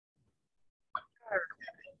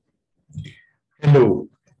Hello,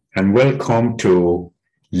 and welcome to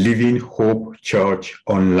Living Hope Church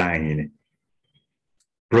Online,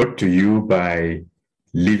 brought to you by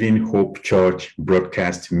Living Hope Church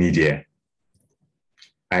Broadcast Media.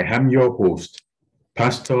 I am your host,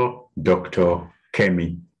 Pastor Dr.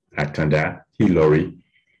 Kemi Atanda Ilori,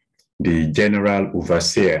 the General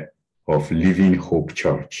Overseer of Living Hope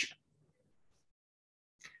Church.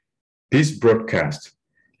 This broadcast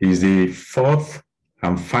is the fourth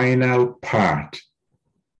and final part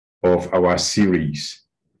of our series,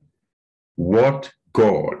 What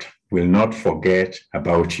God Will Not Forget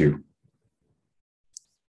About You.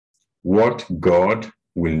 What God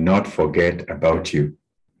will not forget about you.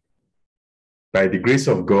 By the grace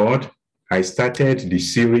of God, I started the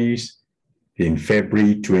series in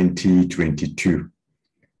February 2022.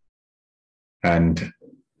 And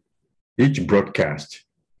each broadcast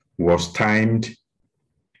was timed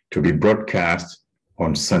to be broadcast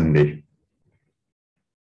on Sunday.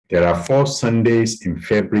 There are 4 Sundays in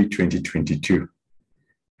February 2022,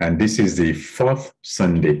 and this is the 4th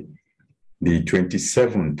Sunday, the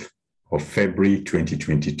 27th of February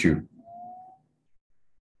 2022.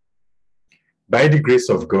 By the grace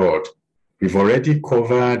of God, we've already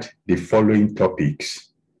covered the following topics.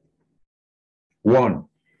 1,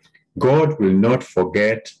 God will not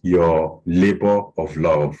forget your labor of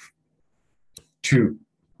love. 2,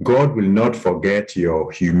 God will not forget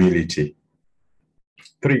your humility.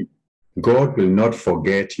 3, God will not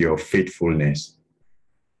forget your faithfulness.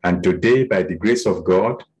 And today, by the grace of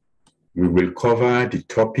God, we will cover the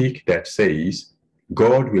topic that says,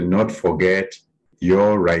 God will not forget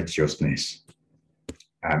your righteousness.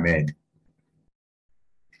 Amen.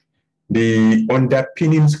 The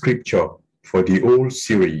underpinning scripture for the whole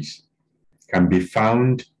series can be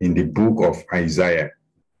found in the book of Isaiah,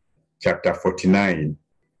 chapter 49,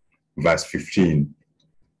 verse 15.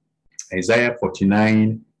 Isaiah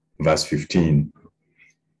 49, verse 15.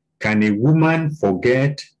 Can a woman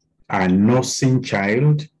forget her nursing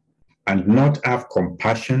child and not have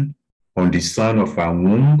compassion on the son of her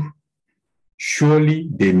womb? Surely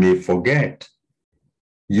they may forget,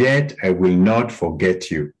 yet I will not forget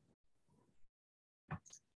you.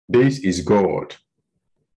 This is God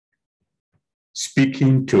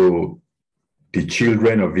speaking to the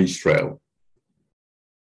children of Israel.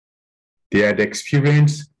 They had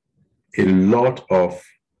experienced a lot of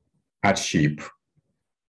hardship.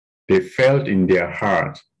 They felt in their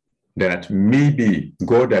heart that maybe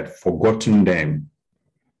God had forgotten them.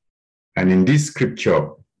 And in this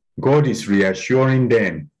scripture, God is reassuring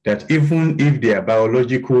them that even if their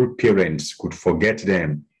biological parents could forget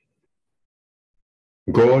them,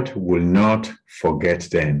 God will not forget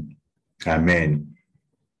them. Amen.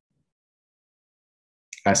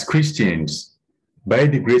 As Christians, by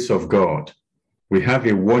the grace of God, we have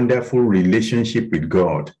a wonderful relationship with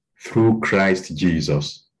God through Christ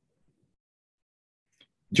Jesus.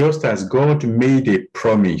 Just as God made a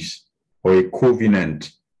promise or a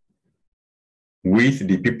covenant with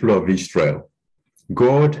the people of Israel,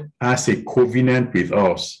 God has a covenant with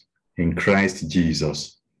us in Christ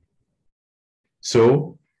Jesus.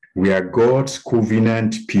 So, we are God's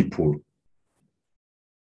covenant people.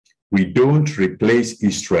 We don't replace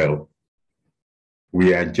Israel.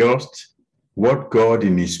 We are just what God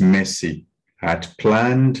in His mercy had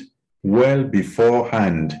planned well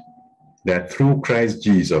beforehand, that through Christ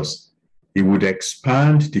Jesus, He would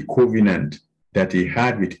expand the covenant that He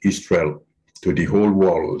had with Israel to the whole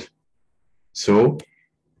world. So,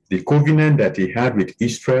 the covenant that He had with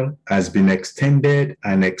Israel has been extended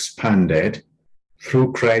and expanded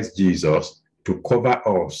through Christ Jesus to cover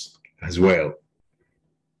us as well.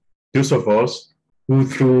 Those of us who,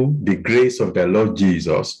 through the grace of the Lord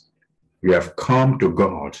Jesus, we have come to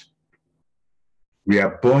God. We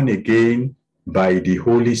are born again by the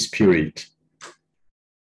Holy Spirit.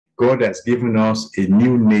 God has given us a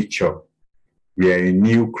new nature. We are a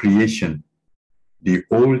new creation. The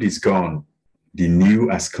old is gone. The new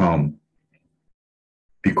has come.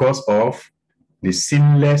 Because of the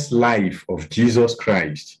sinless life of Jesus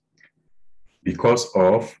Christ, because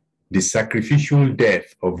of the sacrificial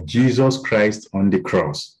death of Jesus Christ on the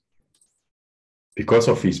cross, because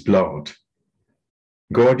of His blood,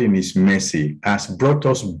 God in His mercy has brought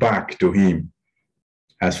us back to Him,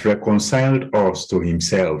 has reconciled us to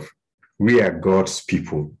Himself. We are God's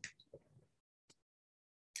people.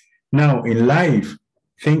 Now, in life,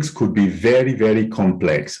 things could be very, very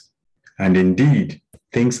complex. And indeed,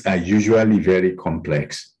 things are usually very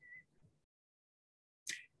complex.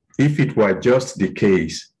 If it were just the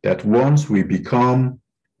case that once we become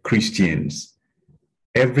Christians,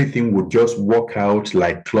 everything would just work out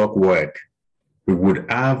like clockwork, we would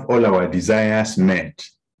have all our desires met,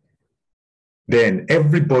 then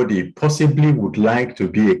everybody possibly would like to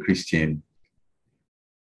be a Christian.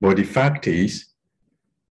 But the fact is,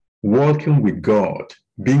 walking with God,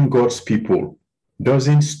 being God's people,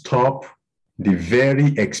 doesn't stop the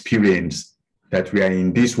very experience that we are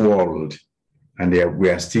in this world and we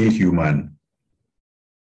are still human.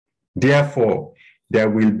 Therefore, there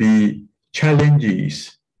will be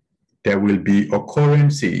challenges, there will be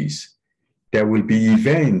occurrences, there will be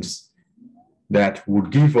events that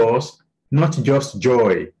would give us not just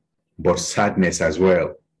joy, but sadness as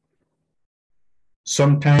well.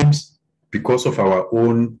 Sometimes because of our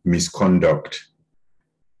own misconduct,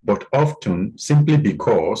 but often simply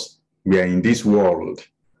because we are in this world.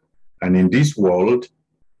 And in this world,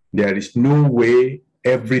 there is no way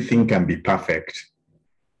everything can be perfect.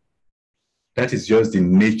 That is just the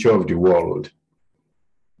nature of the world.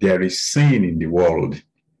 There is sin in the world.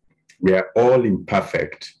 We are all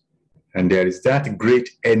imperfect. And there is that great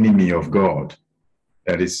enemy of God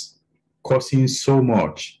that is causing so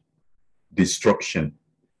much destruction,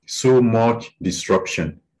 so much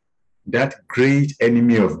disruption. That great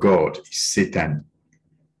enemy of God is Satan.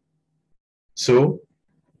 So,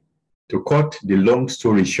 to cut the long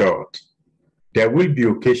story short, there will be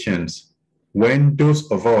occasions when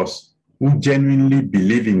those of us who genuinely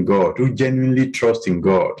believe in God, who genuinely trust in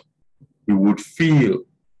God, we would feel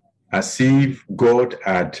as if God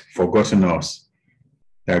had forgotten us,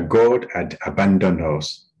 that God had abandoned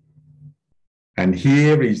us. And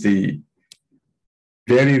here is the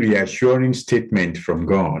very reassuring statement from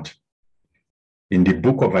God in the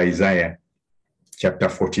book of Isaiah, chapter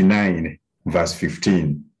 49, verse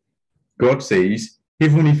 15. God says,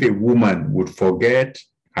 even if a woman would forget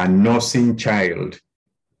a nursing child,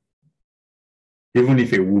 even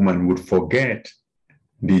if a woman would forget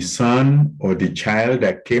the son or the child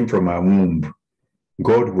that came from her womb,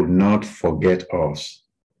 God will not forget us.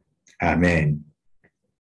 Amen.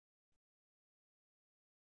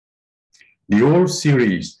 The whole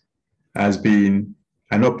series has been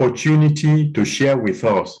an opportunity to share with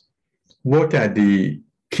us what are the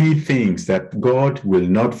key things that God will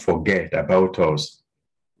not forget about us,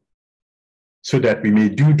 so that we may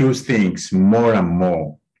do those things more and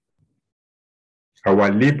more.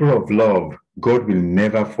 Our labor of love, God will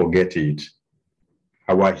never forget it.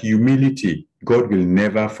 Our humility, God will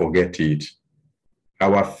never forget it.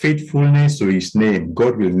 Our faithfulness to his name,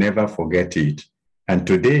 God will never forget it. And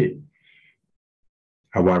today,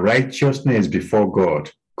 our righteousness before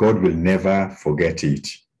God, God will never forget it.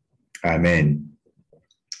 Amen.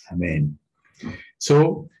 Amen.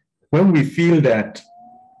 So, when we feel that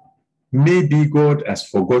maybe God has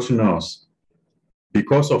forgotten us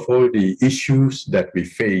because of all the issues that we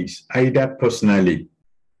face, either personally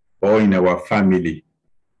or in our family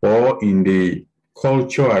or in the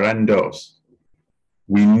culture around us,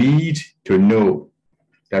 we need to know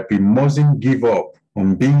that we mustn't give up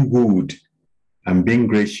on being good and being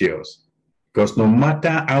gracious, because no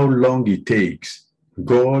matter how long it takes,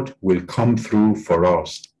 God will come through for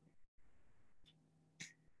us.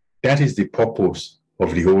 That is the purpose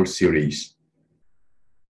of the whole series.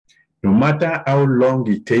 No matter how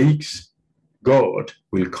long it takes, God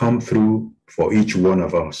will come through for each one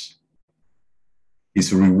of us.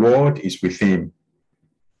 His reward is with him.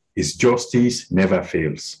 His justice never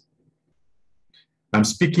fails. I'm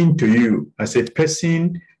speaking to you as a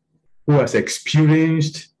person who has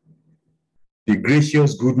experienced the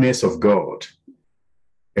gracious goodness of God,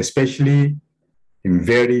 especially in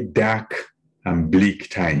very dark and bleak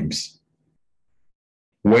times,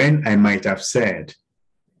 when I might have said,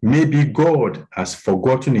 maybe God has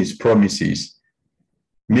forgotten his promises.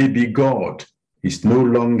 Maybe God is no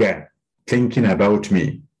longer thinking about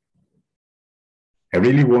me. I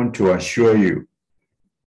really want to assure you,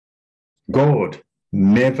 God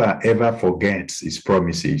never ever forgets his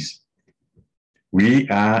promises. We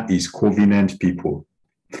are his covenant people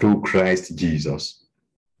through Christ Jesus.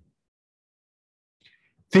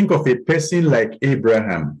 Think of a person like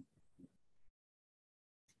Abraham.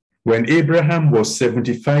 When Abraham was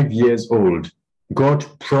 75 years old, God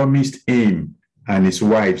promised him and his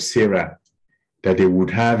wife Sarah that they would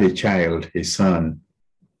have a child, a son.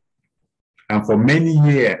 And for many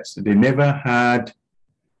years, they never had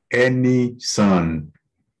any son.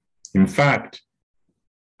 In fact,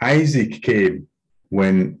 Isaac came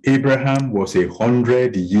when Abraham was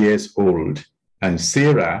 100 years old and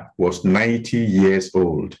Sarah was 90 years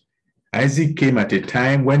old. Isaac came at a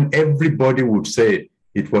time when everybody would say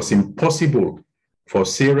it was impossible for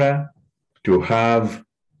Sarah to have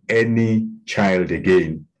any child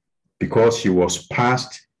again because she was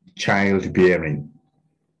past childbearing.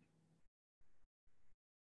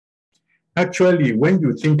 Actually, when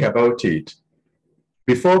you think about it,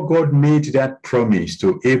 before God made that promise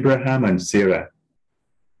to Abraham and Sarah,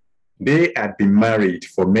 they had been married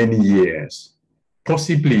for many years,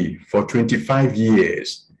 possibly for 25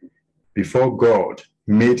 years, before God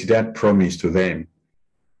made that promise to them.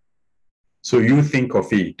 So you think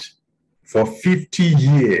of it, for 50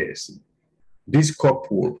 years, this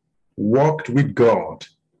couple walked with God,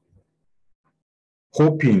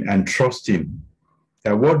 hoping and trusting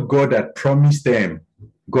that what God had promised them,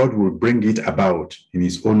 God would bring it about in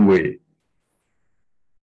his own way.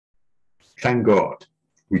 Thank God,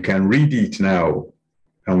 we can read it now,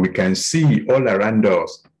 and we can see all around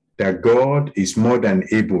us that God is more than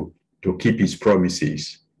able to keep his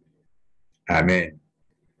promises. Amen.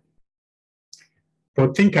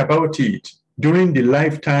 But think about it, during the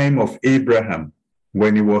lifetime of Abraham,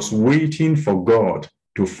 when he was waiting for God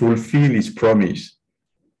to fulfill his promise,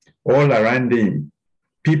 all around him,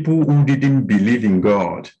 people who didn't believe in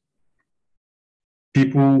God,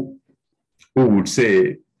 people who would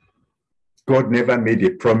say, God never made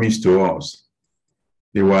a promise to us.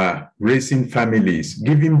 They were raising families,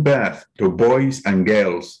 giving birth to boys and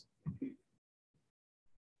girls.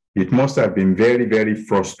 It must have been very, very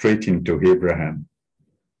frustrating to Abraham.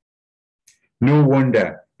 No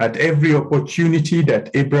wonder, at every opportunity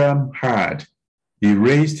that Abraham had, he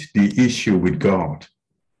raised the issue with God.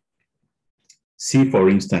 See, for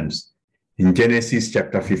instance, in Genesis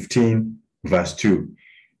chapter 15, verse 2,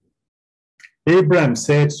 Abraham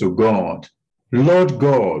said to God, Lord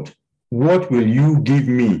God, what will you give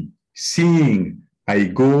me, seeing I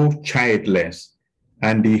go childless,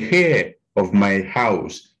 and the heir of my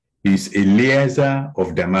house is Eliezer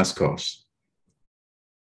of Damascus?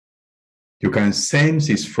 You can sense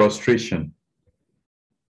his frustration.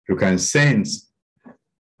 You can sense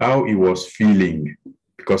how he was feeling,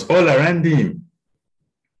 because all around him,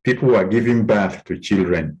 people were giving birth to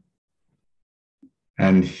children.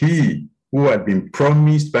 And he, who had been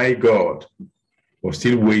promised by God, was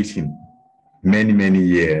still waiting many, many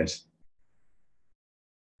years.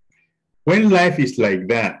 When life is like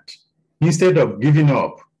that, instead of giving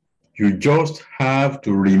up, you just have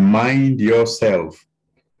to remind yourself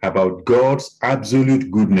about God's absolute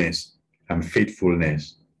goodness and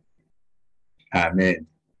faithfulness. Amen.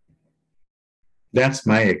 That's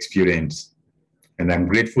my experience, and I'm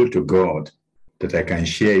grateful to God that I can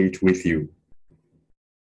share it with you.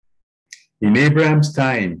 In Abraham's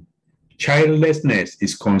time, childlessness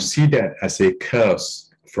is considered as a curse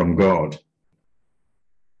from God.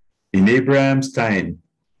 In Abraham's time,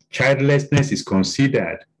 childlessness is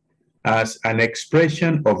considered as an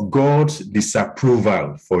expression of God's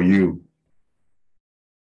disapproval for you.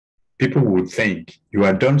 People would think you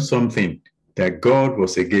had done something that God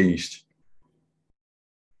was against.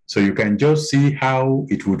 So you can just see how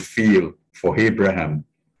it would feel for Abraham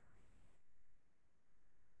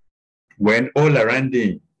when all around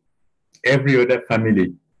him, every other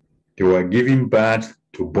family, they were giving birth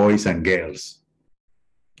to boys and girls.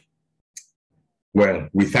 Well,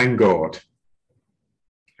 we thank God.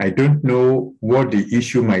 I don't know what the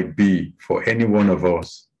issue might be for any one of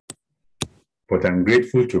us, but I'm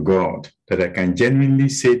grateful to God that I can genuinely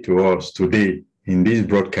say to us today in this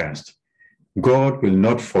broadcast, God will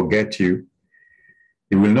not forget you.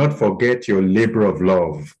 He will not forget your labor of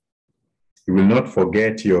love. He will not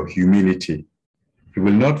forget your humility. He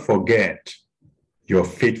will not forget your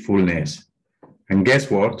faithfulness. And guess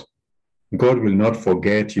what? God will not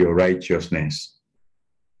forget your righteousness.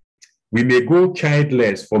 We may go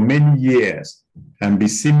childless for many years and be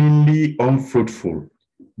seemingly unfruitful,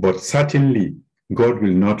 but certainly God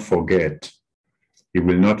will not forget. He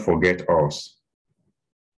will not forget us.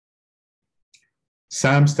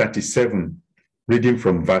 Psalms 37, reading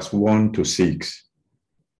from verse 1 to 6.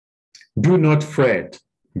 Do not fret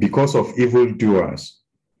because of evildoers,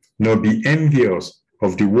 nor be envious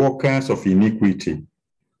of the workers of iniquity,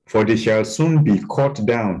 for they shall soon be cut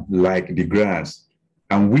down like the grass,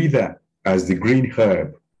 and wither as the green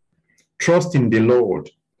herb. Trust in the Lord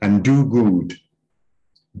and do good.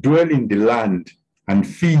 Dwell in the land and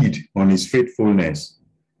feed on his faithfulness.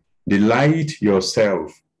 Delight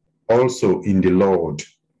yourself also in the Lord,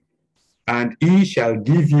 and he shall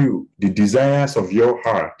give you the desires of your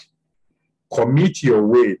heart. Commit your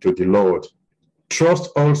way to the Lord.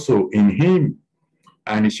 Trust also in him,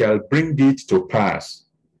 and he shall bring it to pass.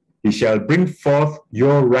 He shall bring forth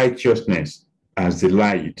your righteousness as the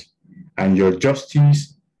light, and your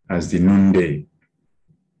justice as the noonday.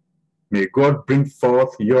 May God bring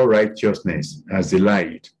forth your righteousness as the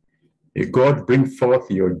light. May God bring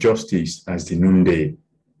forth your justice as the noonday.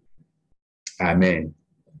 Amen.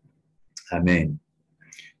 Amen.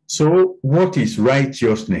 So, what is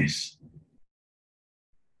righteousness?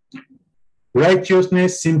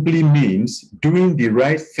 Righteousness simply means doing the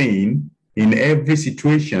right thing in every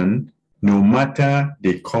situation, no matter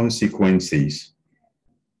the consequences.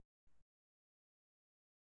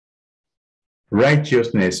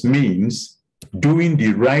 Righteousness means doing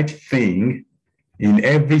the right thing in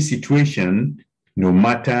every situation, no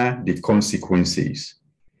matter the consequences.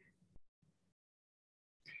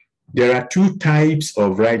 There are two types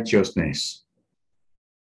of righteousness.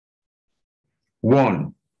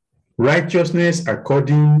 One, righteousness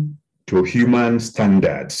according to human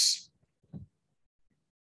standards.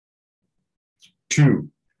 Two,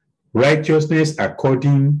 righteousness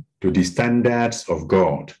according to the standards of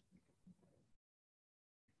God.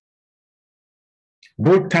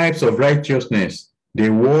 Both types of righteousness, they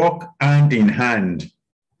walk hand in hand,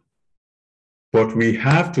 but we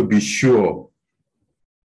have to be sure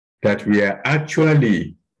that we are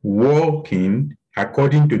actually walking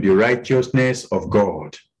according to the righteousness of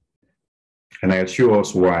God. And I'll show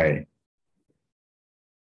us why.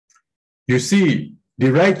 You see,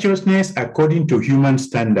 the righteousness according to human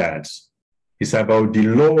standards is about the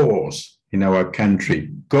laws in our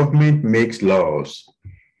country. Government makes laws.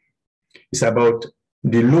 It's about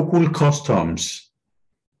the local customs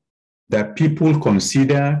that people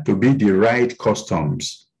consider to be the right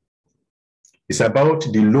customs. It's about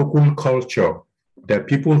the local culture that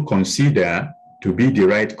people consider to be the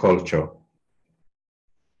right culture.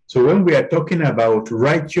 So when we are talking about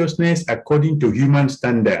righteousness according to human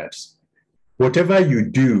standards, whatever you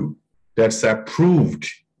do that's approved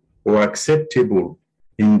or acceptable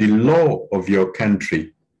in the law of your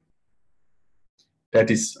country, that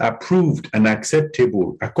is approved and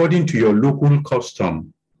acceptable according to your local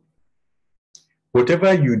custom,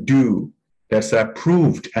 whatever you do that's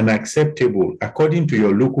approved and acceptable according to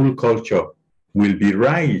your local culture will be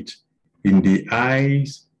right in the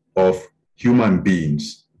eyes of human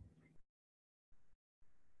beings.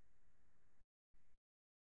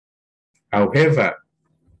 However,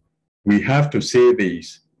 we have to say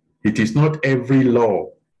this, it is not every law,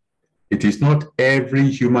 it is not every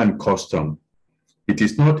human custom, it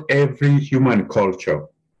is not every human culture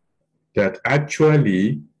that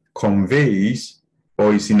actually conveys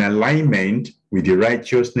or is in alignment with the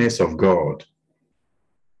righteousness of God.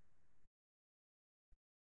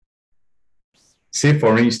 Say,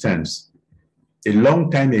 for instance, a long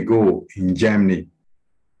time ago in Germany,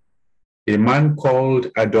 a man called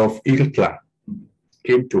Adolf Hitler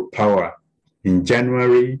came to power in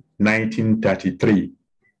January 1933.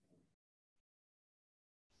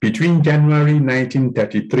 Between January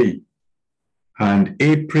 1933 and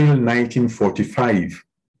April 1945,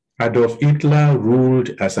 Adolf Hitler ruled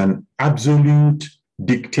as an absolute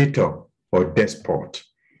dictator or despot.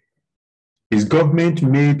 His government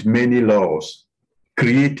made many laws,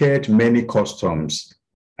 created many customs,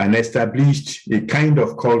 and established a kind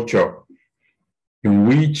of culture in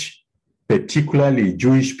which particularly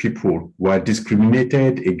Jewish people were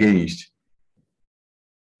discriminated against,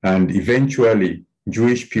 and eventually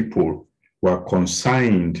Jewish people were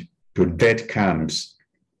consigned to death camps,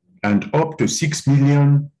 and up to 6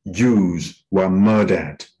 million Jews were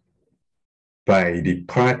murdered by the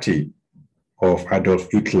party of Adolf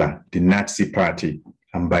Hitler, the Nazi party,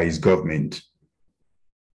 and by his government.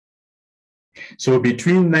 So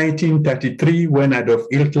between 1933, when Adolf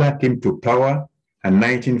Hitler came to power, and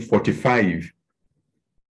 1945,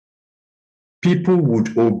 people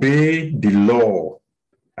would obey the law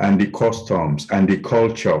and the customs and the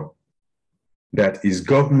culture that his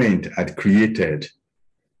government had created.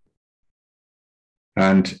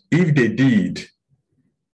 And if they did,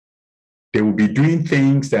 they would be doing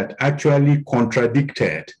things that actually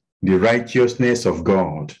contradicted the righteousness of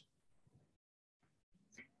God.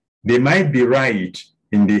 They might be right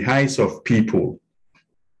in the eyes of people,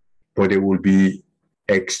 but they will be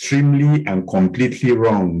extremely and completely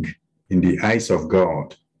wrong in the eyes of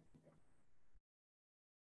God.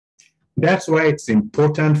 That's why it's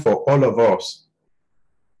important for all of us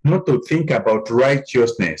not to think about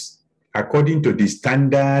righteousness according to the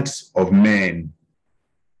standards of men,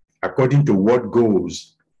 according to what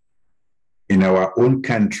goes in our own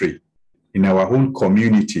country, in our own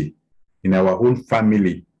community, in our own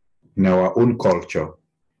family, in our own culture.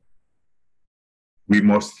 We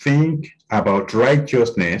must think about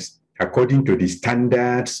righteousness according to the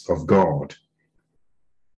standards of God.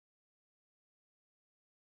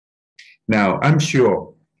 Now, I'm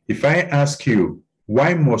sure if I ask you,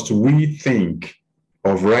 why must we think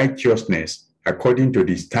of righteousness according to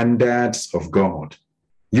the standards of God,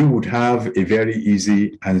 you would have a very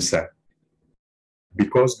easy answer.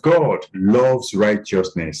 because God loves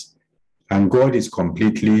righteousness and God is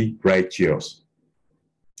completely righteous.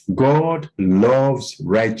 God loves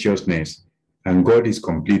righteousness and God is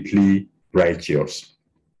completely righteous.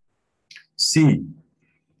 See,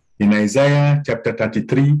 in Isaiah chapter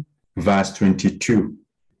 33, verse 22,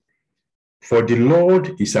 for the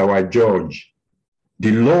Lord is our judge,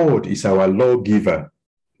 the Lord is our lawgiver,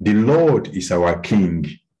 the Lord is our king.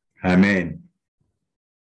 Amen.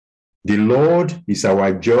 The Lord is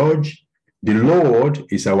our judge, the Lord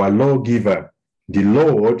is our lawgiver, the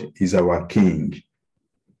Lord is our king.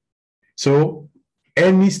 So,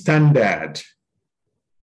 any standard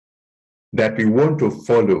that we want to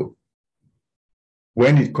follow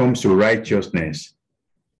when it comes to righteousness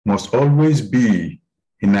must always be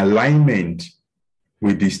in alignment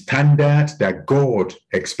with the standard that God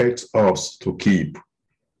expects us to keep.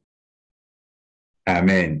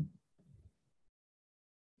 Amen.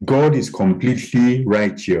 God is completely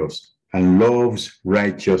righteous and loves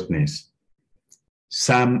righteousness.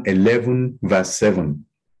 Psalm 11, verse 7.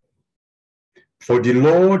 For the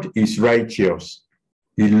Lord is righteous.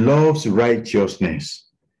 He loves righteousness.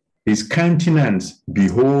 His countenance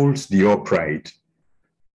beholds the upright.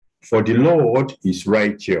 For the Lord is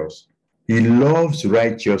righteous. He loves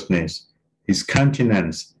righteousness. His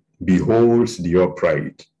countenance beholds the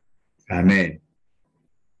upright. Amen.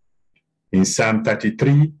 In Psalm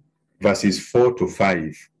 33, verses 4 to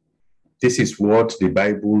 5, this is what the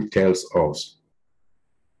Bible tells us.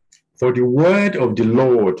 For the word of the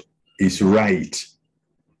Lord is right,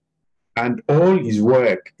 and all his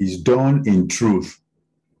work is done in truth.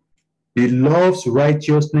 He loves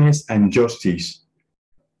righteousness and justice.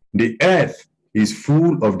 The earth is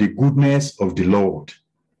full of the goodness of the Lord.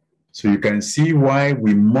 So you can see why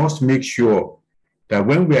we must make sure that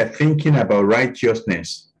when we are thinking about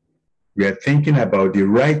righteousness, we are thinking about the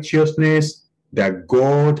righteousness that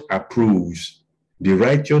God approves, the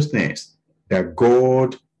righteousness that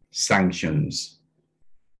God sanctions.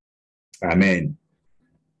 Amen.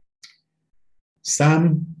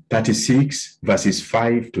 Psalm 36, verses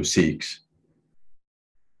 5 to 6.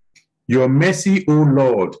 Your mercy, O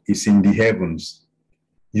Lord, is in the heavens.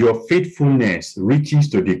 Your faithfulness reaches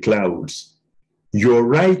to the clouds. Your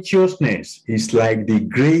righteousness is like the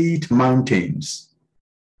great mountains.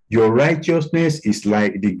 Your righteousness is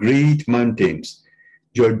like the great mountains.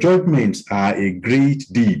 Your judgments are a great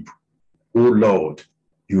deep. O Lord,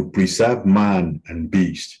 you preserve man and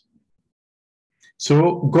beast.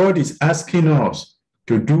 So God is asking us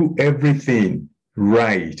to do everything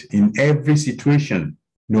right in every situation,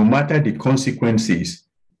 no matter the consequences,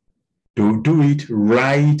 to do it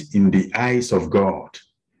right in the eyes of God.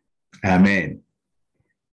 Amen.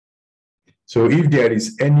 So if there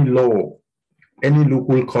is any law, any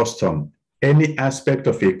local custom, any aspect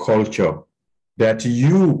of a culture that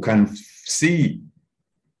you can see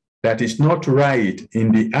that is not right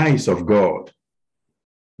in the eyes of God,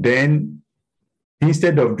 then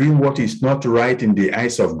instead of doing what is not right in the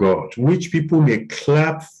eyes of God, which people may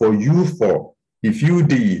clap for you for if you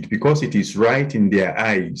did because it is right in their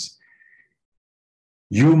eyes,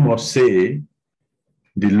 you must say,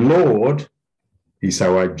 the Lord is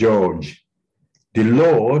our judge. The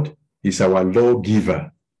Lord is our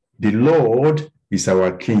lawgiver. The Lord is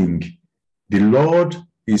our king. The Lord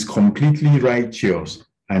is completely righteous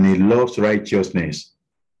and he loves righteousness.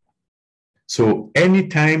 So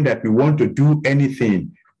anytime that we want to do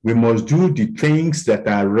anything, we must do the things that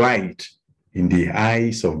are right in the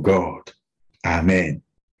eyes of God. Amen.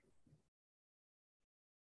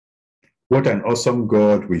 What an awesome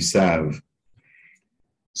God we serve.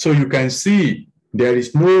 So you can see there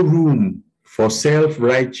is no room for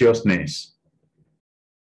self-righteousness.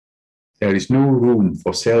 There is no room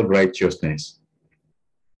for self-righteousness.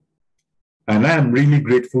 And I am really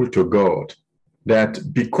grateful to God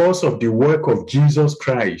that because of the work of Jesus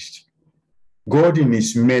Christ, God in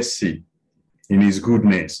his mercy, in his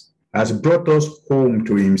goodness, has brought us home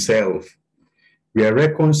to himself. We are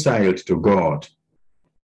reconciled to God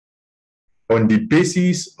on the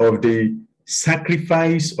basis of the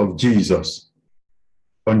sacrifice of Jesus,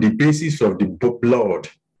 on the basis of the blood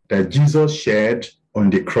that Jesus shed on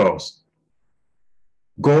the cross.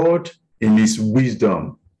 God, in his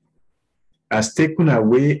wisdom, has taken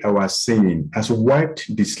away our sin, has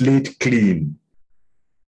wiped the slate clean.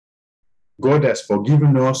 God has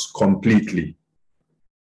forgiven us completely.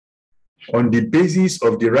 On the basis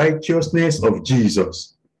of the righteousness of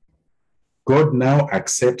Jesus, God now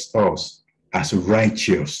accepts us as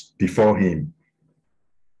righteous before him.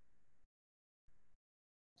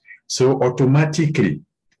 So automatically,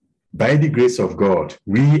 by the grace of God,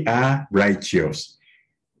 we are righteous.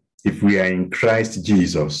 if we are in Christ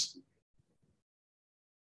Jesus.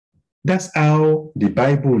 That's how the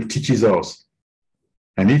Bible teaches us.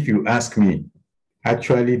 And if you ask me,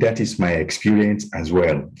 actually, that is my experience as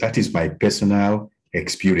well. That is my personal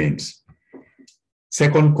experience. 2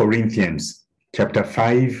 Corinthians chapter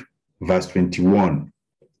 5, verse 21.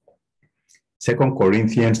 2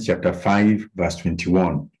 Corinthians chapter 5, verse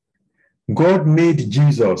 21. God made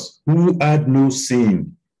Jesus, who had no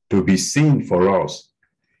sin, to be sin for us,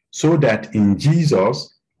 so that in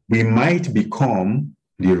Jesus we might become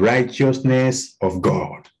the righteousness of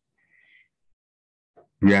God.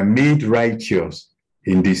 We are made righteous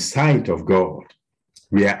in the sight of God.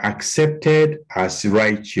 We are accepted as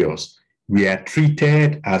righteous. We are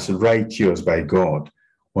treated as righteous by God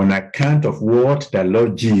on account of what the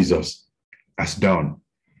Lord Jesus has done.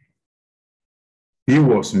 He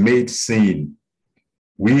was made sin.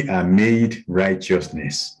 We are made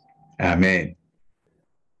righteousness. Amen.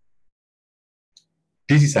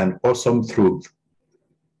 This is an awesome truth.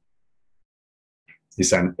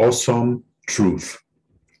 It's an awesome truth.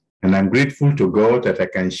 And I'm grateful to God that I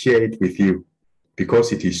can share it with you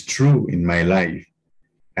because it is true in my life.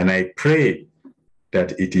 And I pray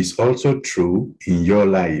that it is also true in your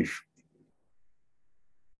life.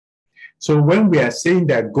 So when we are saying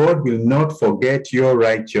that God will not forget your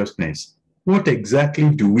righteousness, what exactly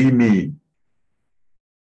do we mean?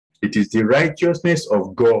 It is the righteousness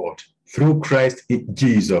of God through Christ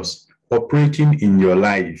Jesus operating in your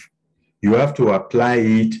life. You have to apply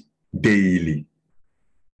it daily.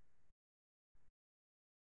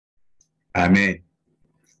 Amen.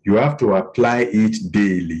 You have to apply it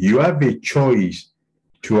daily. You have a choice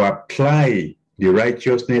to apply the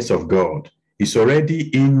righteousness of God. It's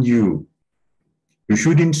already in you. You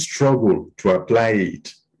shouldn't struggle to apply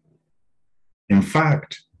it. In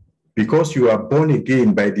fact, because you are born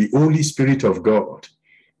again by the Holy Spirit of God,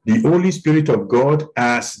 the Holy Spirit of God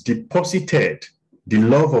has deposited the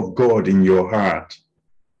love of God in your heart.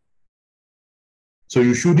 So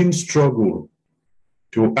you shouldn't struggle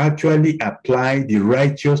to actually apply the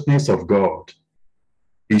righteousness of God.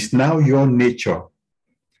 It's now your nature.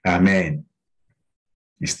 Amen.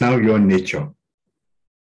 It's now your nature.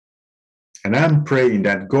 And I'm praying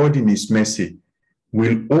that God in His mercy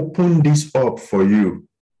will open this up for you,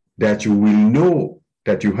 that you will know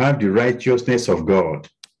that you have the righteousness of God.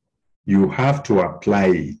 You have to apply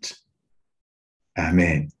it.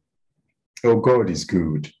 Amen. Oh, God is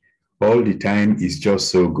good. All the time is just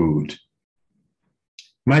so good.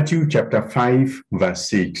 Matthew chapter 5, verse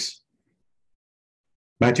 6.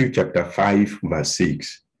 Matthew chapter 5, verse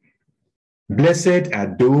 6. Blessed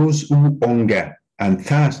are those who hunger and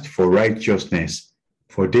thirst for righteousness,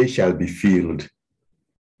 for they shall be filled.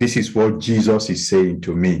 This is what Jesus is saying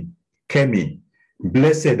to me. Kemi,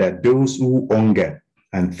 blessed are those who hunger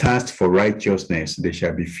and thirst for righteousness, they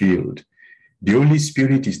shall be filled. The Holy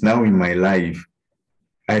Spirit is now in my life.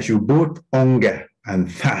 I should both hunger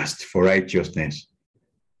and thirst for righteousness.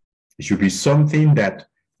 It should be something that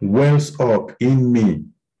wells up in me,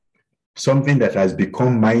 something that has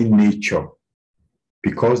become my nature,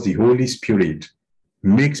 because the Holy Spirit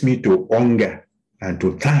makes me to hunger and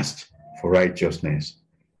to thirst for righteousness.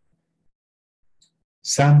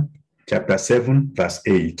 Psalm chapter 7, verse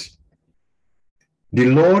 8. The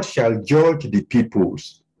Lord shall judge the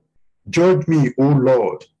peoples. Judge me, O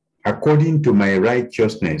Lord, according to my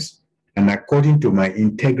righteousness and according to my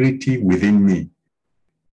integrity within me.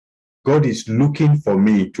 God is looking for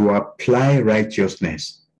me to apply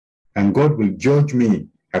righteousness, and God will judge me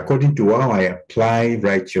according to how I apply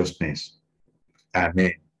righteousness.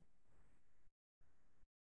 Amen.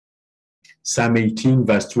 Psalm 18,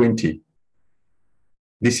 verse 20.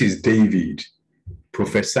 This is David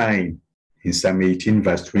prophesying in Psalm 18,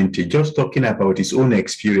 verse 20, just talking about his own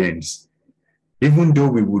experience. Even though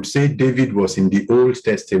we would say David was in the Old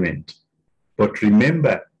Testament, but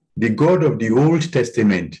remember, the God of the Old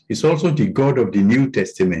Testament is also the God of the New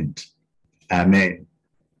Testament. Amen.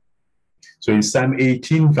 So in Psalm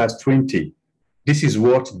 18, verse 20, this is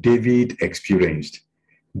what David experienced.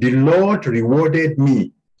 The Lord rewarded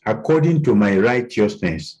me according to my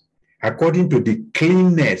righteousness, according to the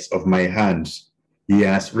cleanness of my hands. He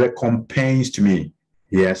has recompensed me.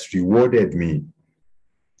 He has rewarded me.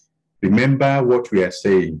 Remember what we are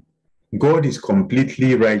saying. God is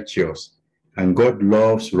completely righteous, and God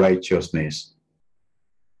loves righteousness.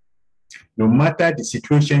 No matter the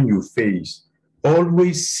situation you face,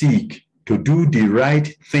 always seek to do the right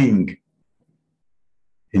thing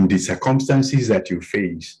in the circumstances that you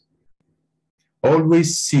face.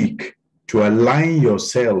 Always seek to align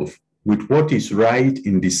yourself with what is right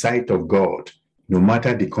in the sight of God, no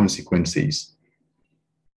matter the consequences.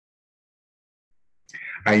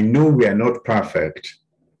 I know we are not perfect.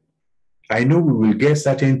 I know we will get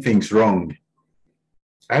certain things wrong.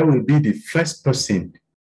 I will be the first person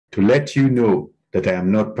to let you know that I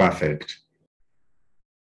am not perfect.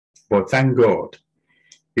 But thank God,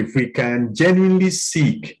 if we can genuinely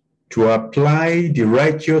seek to apply the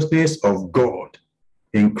righteousness of God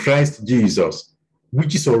in Christ Jesus,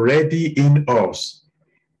 which is already in us,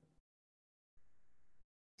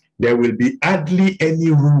 there will be hardly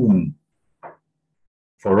any room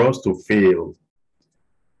for us to fail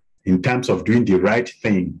in terms of doing the right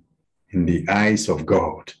thing in the eyes of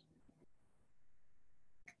God.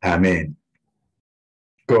 Amen.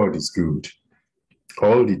 God is good.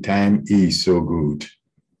 All the time, He is so good.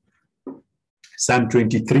 Psalm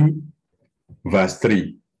 23, verse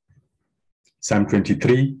 3. Psalm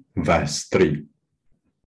 23, verse 3.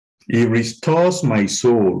 He restores my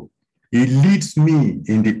soul. He leads me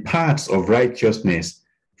in the paths of righteousness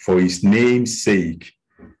for His name's sake.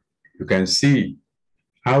 You can see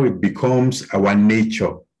how it becomes our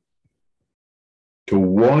nature to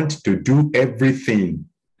want to do everything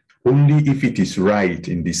only if it is right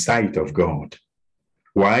in the sight of God.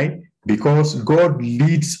 Why? Because God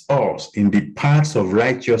leads us in the paths of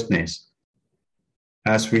righteousness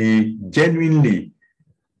as we genuinely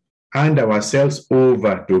hand ourselves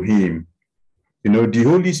over to Him. You know, the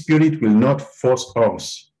Holy Spirit will not force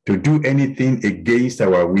us to do anything against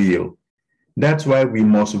our will. That's why we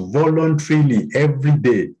must voluntarily every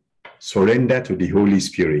day surrender to the Holy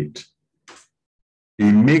Spirit.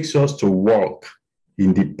 He makes us to walk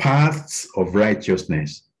in the paths of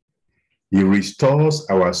righteousness. He restores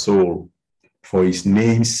our soul for His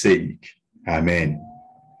name's sake. Amen.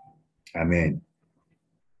 Amen.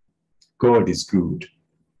 God is good.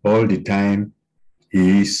 All the time,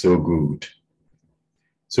 He is so good.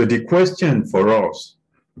 So the question for us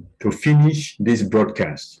to finish this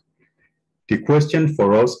broadcast, the question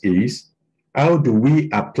for us is, how do we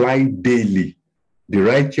apply daily the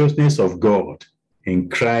righteousness of God in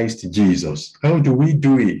Christ Jesus? How do we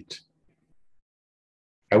do it?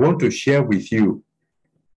 I want to share with you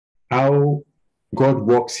how God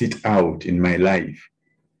works it out in my life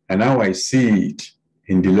and how I see it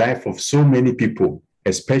in the life of so many people,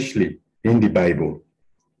 especially in the Bible.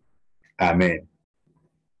 Amen.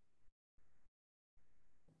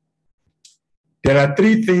 There are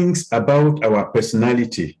three things about our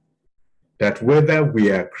personality that whether we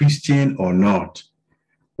are Christian or not,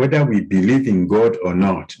 whether we believe in God or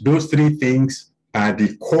not, those three things are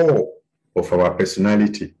the core of our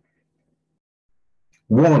personality.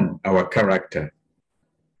 One, our character.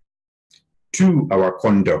 Two, our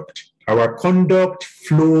conduct. Our conduct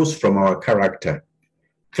flows from our character.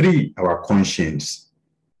 Three, our conscience.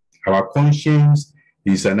 Our conscience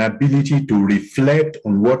is an ability to reflect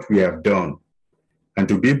on what we have done and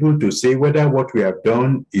to be able to say whether what we have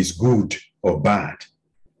done is good or bad,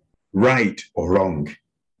 right or wrong.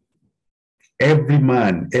 Every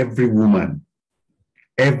man, every woman,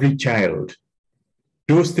 every child,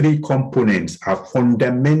 those three components are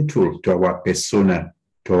fundamental to our persona,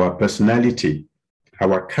 to our personality,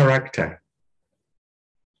 our character,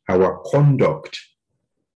 our conduct,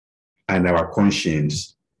 and our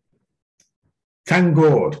conscience. Thank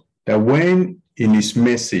God that when in His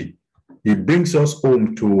mercy, He brings us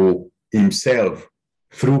home to Himself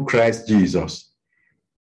through Christ Jesus,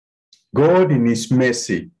 God in His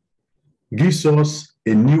mercy gives us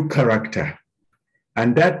a new character.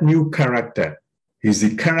 And that new character is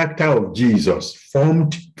the character of Jesus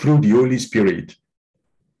formed through the Holy Spirit.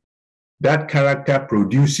 That character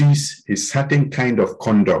produces a certain kind of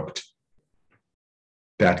conduct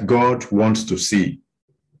that God wants to see.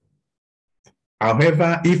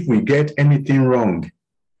 However, if we get anything wrong,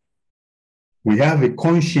 we have a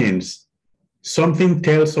conscience. Something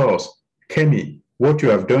tells us, Kemi, what you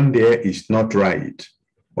have done there is not right.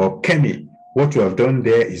 Or Kemi, what you have done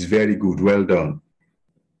there is very good, well done.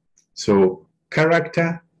 So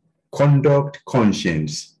character, conduct,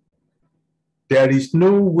 conscience. There is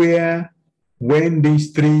nowhere when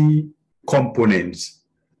these three components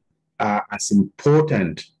are as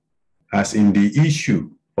important as in the issue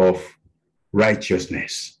of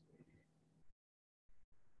righteousness.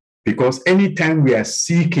 Because anytime we are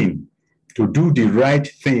seeking to do the right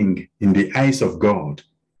thing in the eyes of God,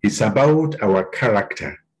 it's about our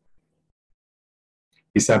character.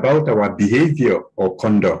 It's about our behavior or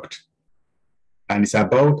conduct. And it's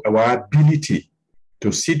about our ability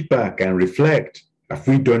to sit back and reflect. Have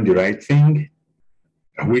we done the right thing?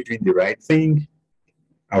 Are we doing the right thing?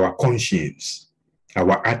 Our conscience,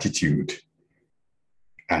 our attitude.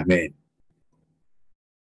 Amen.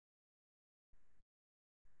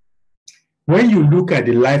 When you look at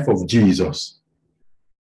the life of Jesus,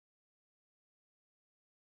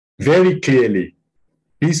 very clearly,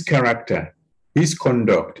 his character, his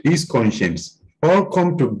conduct, his conscience, all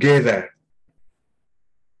come together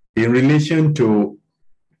in relation to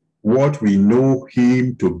what we know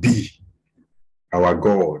him to be, our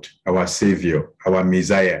God, our Savior, our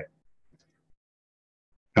Messiah.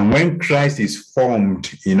 And when Christ is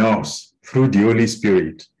formed in us through the Holy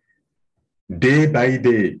Spirit, day by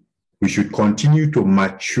day, we should continue to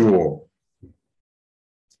mature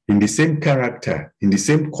in the same character, in the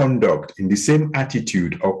same conduct, in the same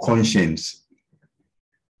attitude or conscience.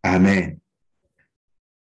 Amen.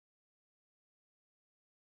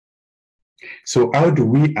 So how do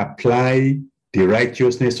we apply the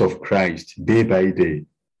righteousness of Christ day by day?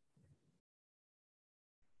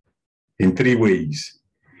 In 3 ways: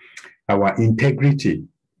 our integrity,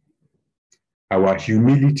 our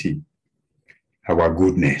humility, our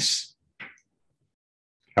goodness.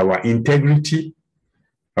 Our integrity,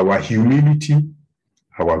 our humility,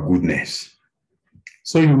 our goodness.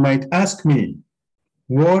 So you might ask me,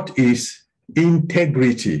 what is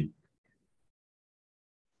integrity?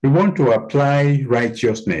 We want to apply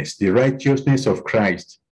righteousness, the righteousness of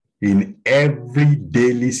Christ, in every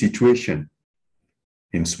daily situation.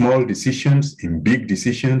 In small decisions, in big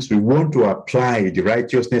decisions, we want to apply the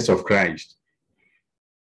righteousness of Christ.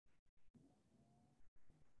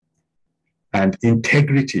 And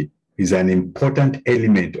integrity is an important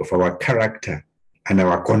element of our character and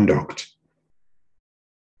our conduct.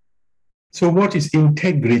 So what is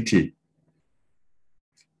integrity?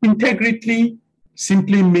 Integrity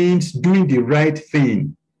simply means doing the right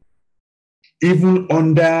thing, even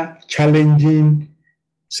under challenging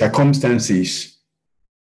circumstances.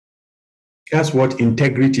 That's what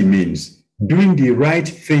integrity means. Doing the right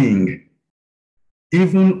thing,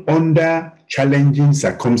 even under challenging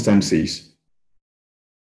circumstances.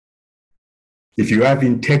 If you have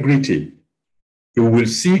integrity, you will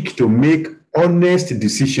seek to make honest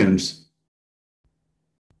decisions,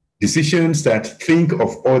 decisions that think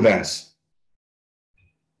of others.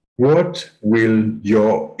 What will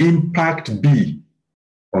your impact be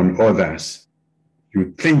on others?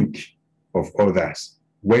 You think of others.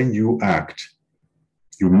 When you act,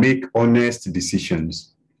 you make honest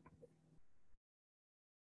decisions.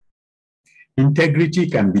 Integrity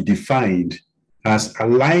can be defined as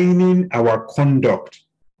aligning our conduct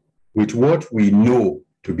with what we know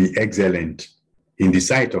to be excellent in the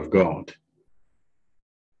sight of God.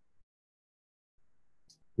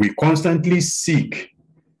 We constantly seek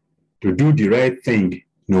to do the right thing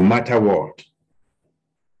no matter what.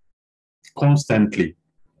 Constantly.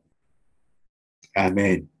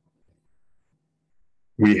 Amen.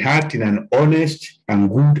 We act in an honest and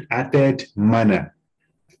good-hearted manner.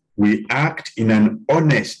 We act in an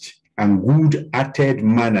honest and good-hearted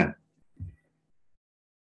manner.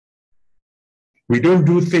 We don't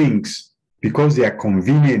do things because they are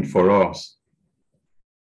convenient for us.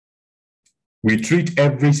 We treat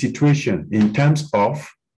every situation in terms of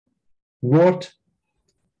what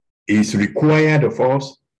is required of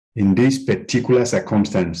us in this particular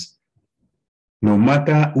circumstance. No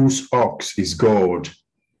matter whose ox is God,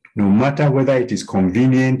 no matter whether it is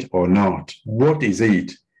convenient or not, what is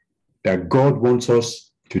it that God wants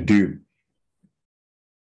us to do?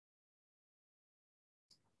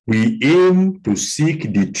 We aim to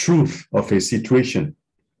seek the truth of a situation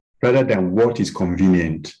rather than what is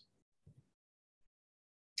convenient.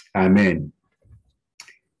 Amen.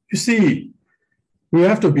 You see, we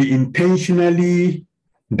have to be intentionally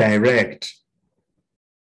direct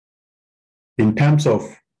in terms of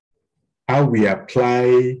how we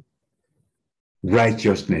apply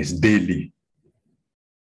righteousness daily.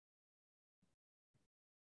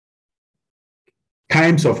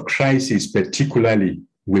 Times of crisis particularly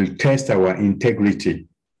will test our integrity.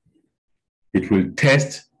 It will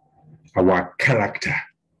test our character.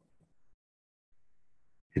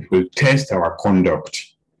 It will test our conduct.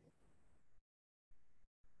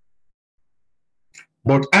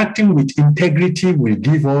 But acting with integrity will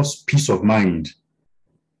give us peace of mind.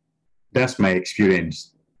 That's my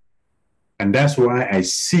experience. And that's why I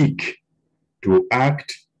seek to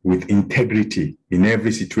act with integrity in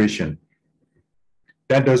every situation.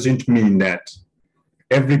 That doesn't mean that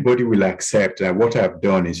everybody will accept that what I've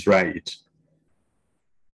done is right.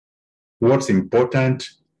 What's important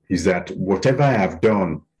is that whatever I have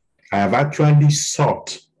done, I have actually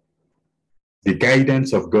sought the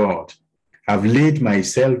guidance of God. I've laid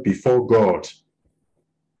myself before God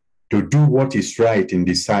to do what is right in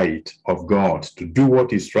the sight of God, to do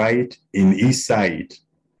what is right in His sight.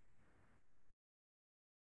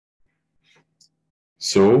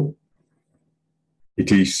 So,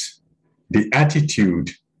 it is the attitude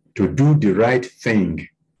to do the right thing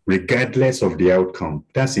regardless of the outcome.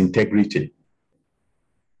 That's integrity.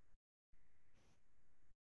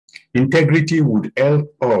 Integrity would help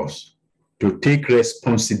us to take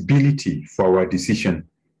responsibility for our decision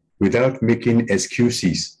without making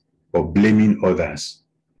excuses or blaming others.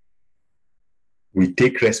 We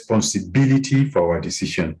take responsibility for our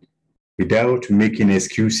decision without making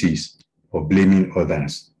excuses or blaming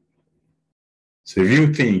others. So if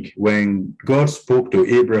you think when God spoke to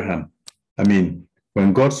Abraham,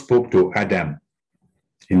 when God spoke to Adam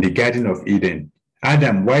in the Garden of Eden,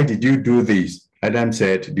 Adam, why did you do this? Adam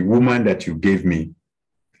said, the woman that you gave me.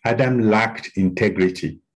 Adam lacked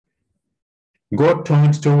integrity. God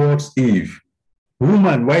turned towards Eve.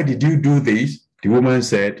 Woman, why did you do this? The woman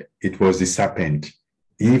said, it was the serpent.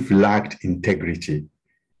 Eve lacked integrity.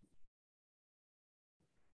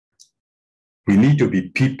 We need to be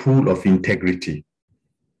people of integrity.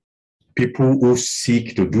 People who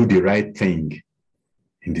seek to do the right thing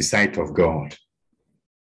in the sight of God.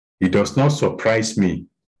 It does not surprise me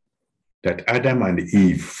that Adam and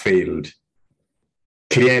Eve failed.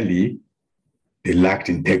 Clearly, they lacked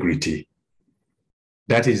integrity.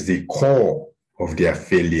 That is the core of their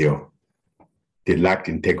failure. They lacked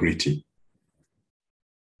integrity.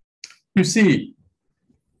 You see,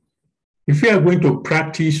 if we are going to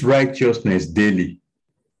practice righteousness daily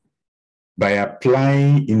by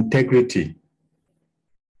applying integrity,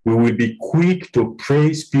 we will be quick to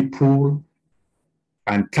praise people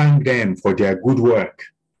and thank them for their good work.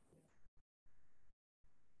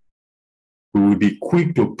 We will be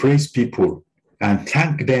quick to praise people and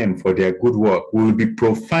thank them for their good work. We will be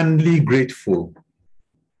profoundly grateful.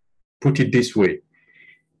 Put it this way.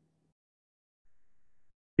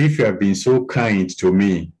 If you have been so kind to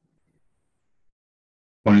me,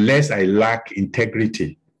 unless I lack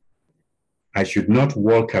integrity, I should not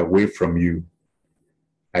walk away from you.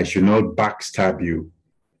 I should not backstab you.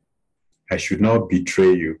 I should not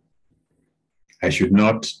betray you. I should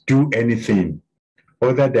not do anything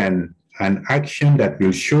other than an action that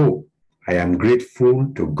will show I am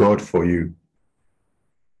grateful to God for you.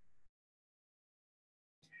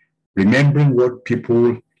 Remembering what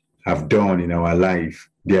people have done in our life,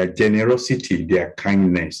 their generosity, their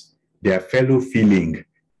kindness, their fellow feeling,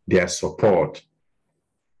 their support.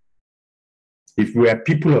 If we are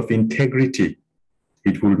people of integrity,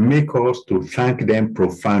 it will make us to thank them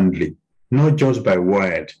profoundly, not just by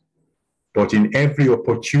word, but in every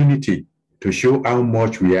opportunity to show how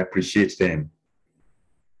much we appreciate them.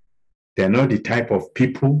 They're not the type of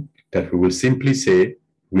people that we will simply say,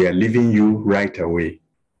 we are leaving you right away.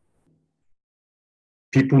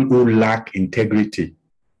 People who lack integrity,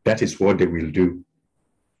 that is what they will do.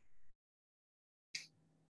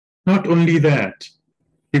 Not only that,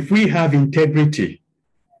 if we have integrity,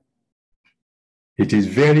 it is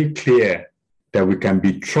very clear that we can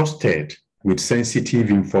be trusted with sensitive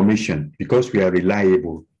information because we are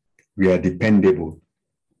reliable, we are dependable.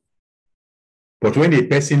 But when a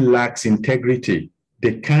person lacks integrity,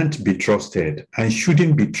 they can't be trusted and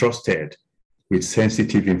shouldn't be trusted with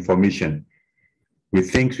sensitive information, with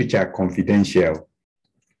things which are confidential.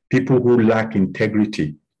 People who lack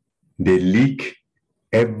integrity, they leak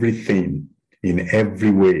everything in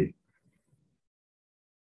every way.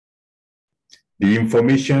 The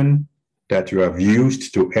information that you have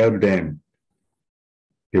used to help them,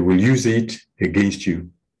 they will use it against you.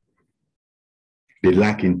 They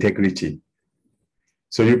lack integrity.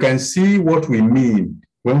 So you can see what we mean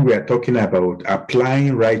when we are talking about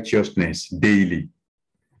applying righteousness daily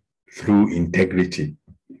through integrity.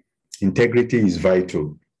 Integrity is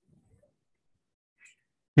vital.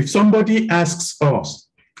 If somebody asks us,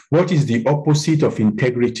 what is the opposite of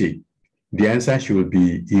integrity? The answer should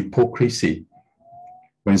be hypocrisy.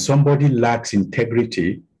 When somebody lacks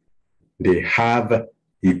integrity, they have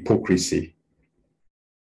hypocrisy.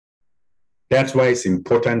 That's why it's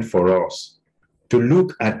important for us to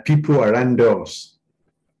look at people around us.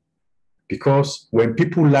 Because when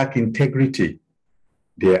people lack integrity,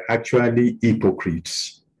 they are actually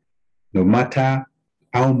hypocrites. No matter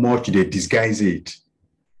how much they disguise it,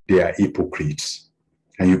 they are hypocrites.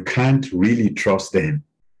 And you can't really trust them.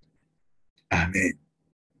 Amen.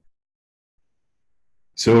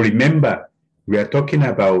 So remember, we are talking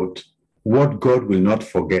about what God will not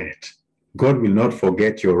forget. God will not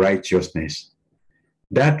forget your righteousness.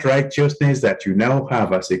 That righteousness that you now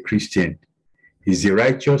have as a Christian is the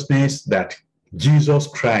righteousness that Jesus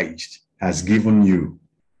Christ has given you.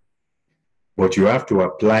 But you have to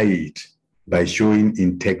apply it by showing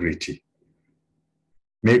integrity.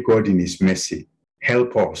 May God in His mercy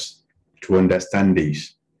help us to understand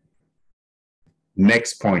this.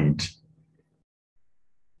 Next point,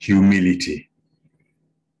 humility.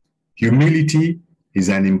 Humility is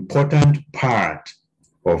an important part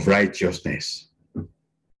of righteousness.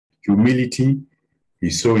 Humility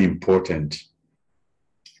is so important.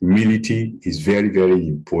 Humility is very, very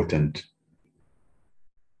important.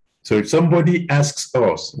 So if somebody asks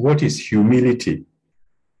us, what is humility?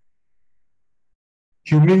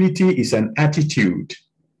 Humility is an attitude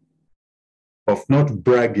of not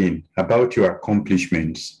bragging about your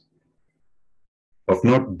accomplishments, of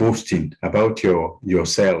not boasting about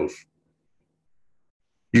yourself.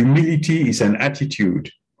 Humility is an attitude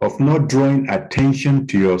of not drawing attention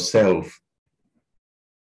to yourself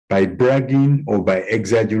by bragging or by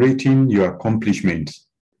exaggerating your accomplishments.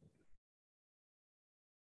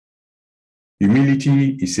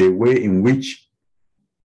 Humility is a way in which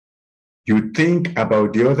you think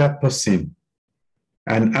about the other person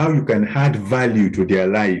and how you can add value to their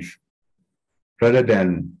life rather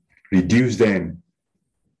than reduce them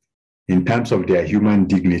in terms of their human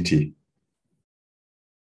dignity.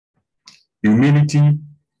 Humility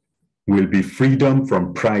will be freedom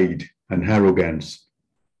from pride and arrogance.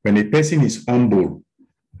 When a person is humble,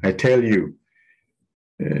 I tell you,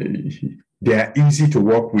 they are easy to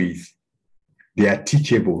work with. They are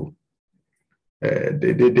teachable.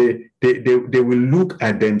 They will look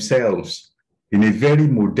at themselves in a very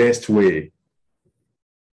modest way.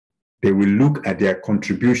 They will look at their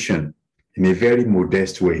contribution in a very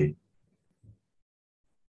modest way.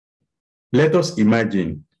 Let us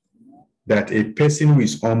imagine that a person who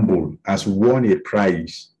is humble has won a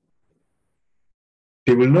prize.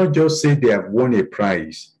 They will not just say they have won a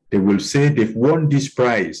prize. They will say they've won this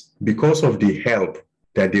prize because of the help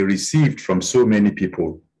that they received from so many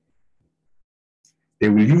people. They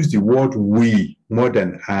will use the word we more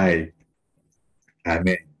than I.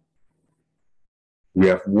 Amen. We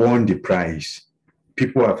have won the prize.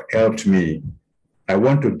 People have helped me. I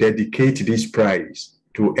want to dedicate this prize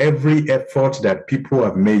to every effort that people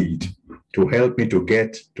have made to help me to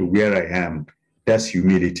get to where I am. That's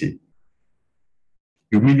humility.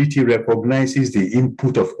 Humility recognizes the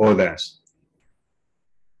input of others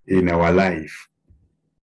in our life.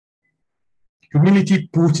 Humility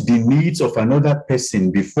puts the needs of another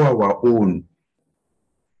person before our own.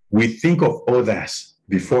 We think of others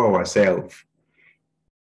before ourselves.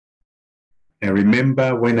 I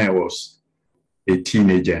remember when I was a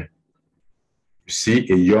teenager, you see,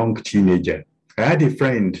 a young teenager. I had a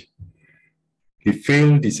friend. He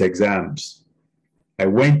failed his exams. I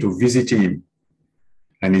went to visit him,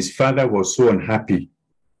 and his father was so unhappy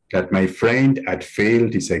that my friend had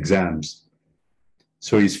failed his exams.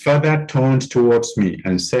 So his father turned towards me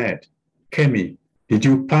and said, "Kemi, did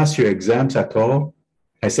you pass your exams at all?"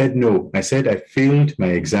 I said, "No." I said, "I failed my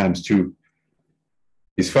exams too."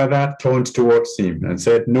 His father turned towards him and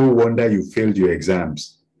said, "No wonder you failed your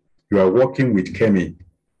exams. You are working with Kemi.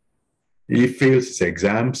 He fails his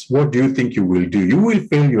exams. What do you think you will do? You will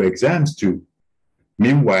fail your exams too."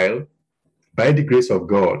 Meanwhile, by the grace of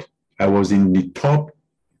God, I was in the top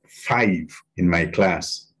 5 in my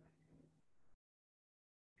class.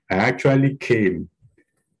 I actually came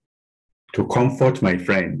to comfort my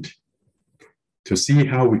friend, to see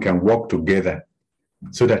how we can work together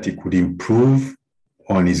so that he could improve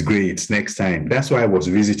on his grades next time. That's why I was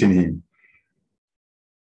visiting him.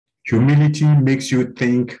 Humility makes you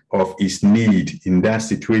think of his need in that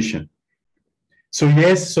situation. So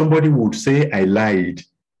yes, somebody would say I lied,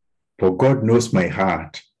 but God knows my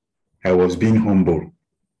heart. I was being humble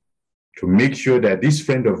to make sure that this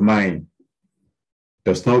friend of mine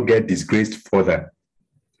does not get disgraced further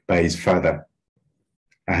by his father.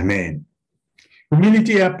 Amen.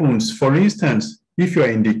 Humility happens, for instance, if you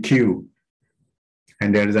are in the queue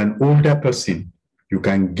and there is an older person, you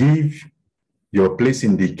can give your place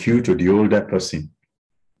in the queue to the older person.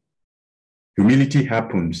 Humility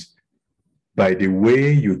happens by the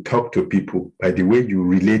way you talk to people, by the way you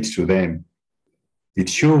relate to them. It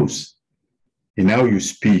shows in how you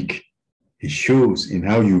speak. It shows in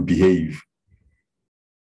how you behave.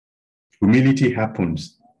 Humility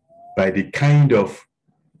happens by the kind of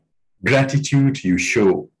gratitude you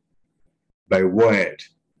show by word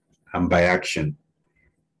and by action.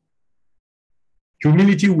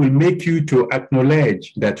 Humility will make you to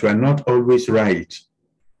acknowledge that you are not always right.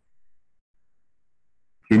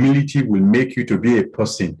 Humility will make you to be a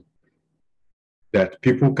person that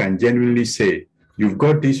people can genuinely say, "You've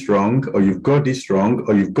got this wrong," or "You've got this wrong,"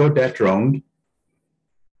 or "You've got that wrong."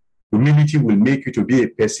 Humility will make you to be a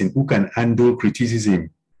person who can handle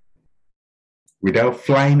criticism without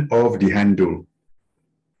flying off the handle.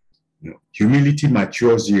 Humility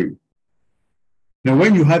matures you. Now,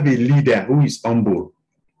 when you have a leader who is humble,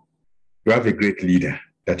 you have a great leader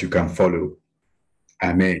that you can follow.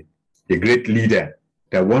 Amen. a great leader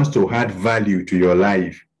that wants to add value to your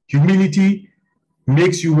life. Humility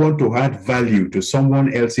makes you want to add value to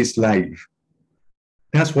someone else's life.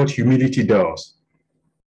 That's what humility does.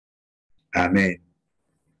 Amen.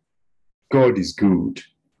 God is good.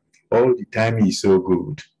 All the time He is so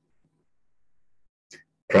good.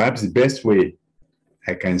 Perhaps the best way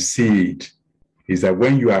I can see it is that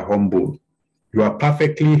when you are humble, you are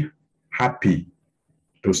perfectly happy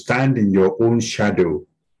to stand in your own shadow.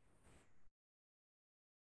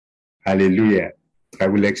 Hallelujah. I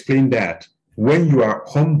will explain that. When you are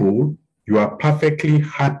humble, you are perfectly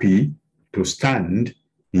happy to stand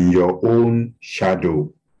in your own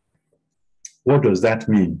shadow. What does that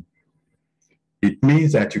mean? It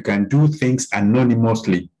means that you can do things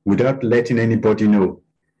anonymously without letting anybody know,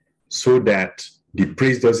 so that the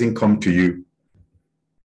praise doesn't come to you.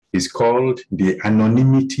 It's called the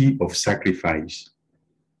anonymity of sacrifice.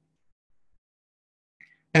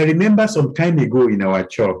 I remember some time ago in our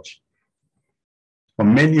church,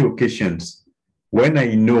 on many occasions, when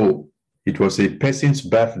I know it was a person's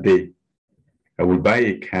birthday, I will buy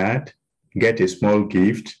a card, get a small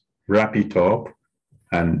gift, wrap it up,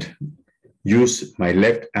 and use my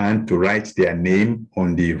left hand to write their name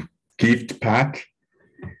on the gift pack,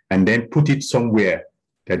 and then put it somewhere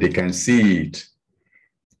that they can see it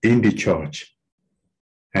in the church.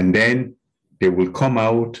 And then they will come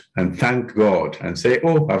out and thank God and say,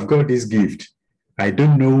 oh, I've got this gift. I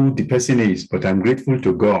don't know who the person is, but I'm grateful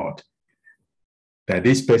to God that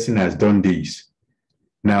this person has done this.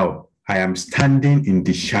 Now, I am standing in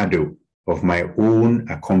the shadow of my own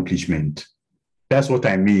accomplishment. That's what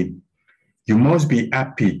I mean. You must be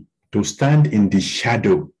happy to stand in the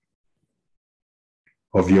shadow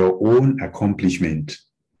of your own accomplishment.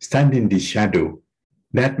 Stand in the shadow.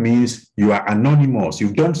 That means you are anonymous.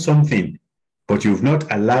 You've done something, but you've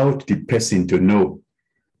not allowed the person to know.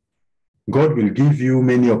 God will give you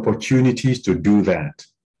many opportunities to do that.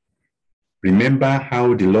 Remember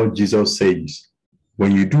how the Lord Jesus says,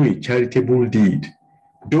 when you do a charitable deed,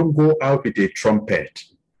 don't go out with a trumpet.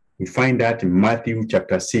 You find that in Matthew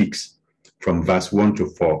chapter 6, from verse 1 to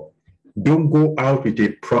 4. Don't go out with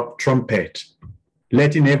a trumpet,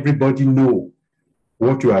 letting everybody know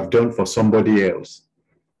what you have done for somebody else.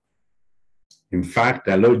 In fact,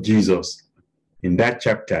 the Lord Jesus, in that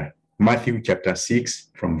chapter, Matthew chapter 6,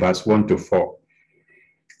 from verse 1 to 4,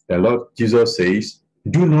 the Lord Jesus says,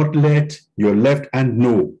 do not let your left hand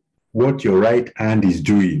know what your right hand is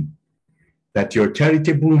doing, that your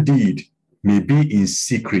charitable deed may be in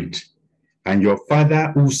secret, and your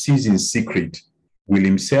Father who sees in secret will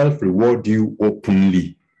himself reward you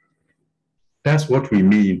openly. That's what we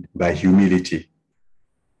mean by humility.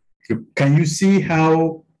 Can you see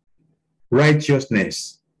how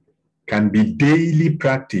righteousness can be daily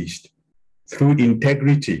practiced through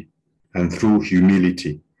integrity and through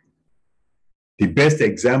humility? The best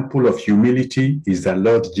example of humility is the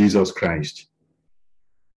Lord Jesus Christ.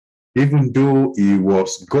 Even though he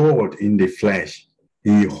was God in the flesh,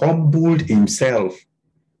 he humbled himself.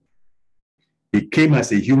 He came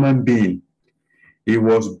as a human being. He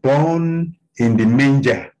was born in the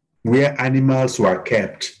manger where animals were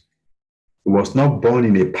kept. He was not born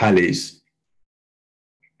in a palace.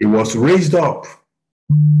 He was raised up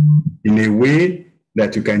in a way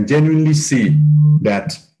that you can genuinely see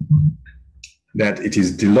that it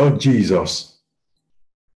is the Lord Jesus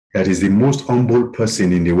that is the most humble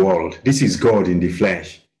person in the world. This is God in the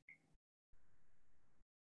flesh.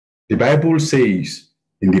 The Bible says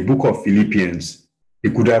in the book of Philippians, he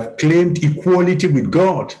could have claimed equality with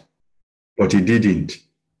God, but he didn't.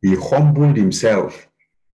 He humbled himself,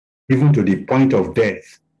 even to the point of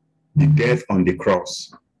death, the death on the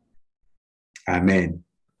cross. Amen.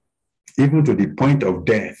 Even to the point of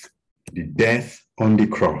death, the death on the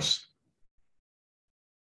cross.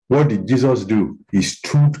 What did Jesus do? He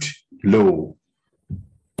stooped low.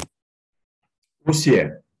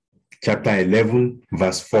 Hosea chapter 11,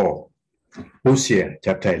 verse 4. Hosea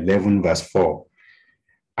chapter 11, verse 4.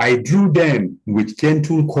 I drew them with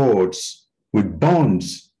gentle cords, with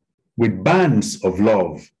bands of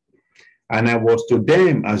love, and I was to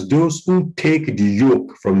them as those who take the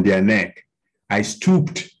yoke from their neck. I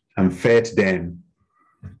stooped and fed them.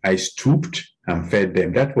 I stooped and fed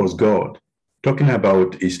them. That was God talking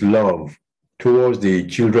about his love towards the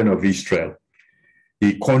children of Israel.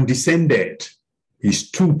 He condescended. He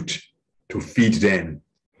stooped to feed them.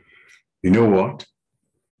 You know what?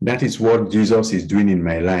 That is what Jesus is doing in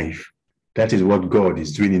my life. That is what God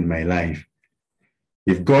is doing in my life.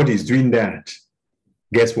 If God is doing that,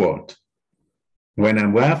 guess what? When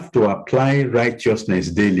I have to apply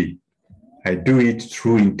righteousness daily, I do it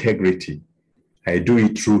through integrity. I do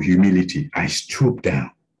it through humility. I stoop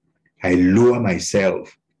down. I lower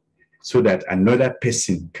myself so that another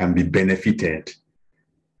person can be benefited.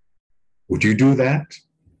 Would you do that?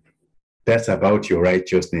 That's about your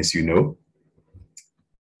righteousness, you know.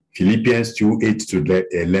 Philippians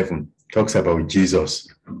 2:8-11 talks about Jesus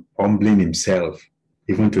humbling himself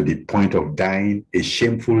even to the point of dying a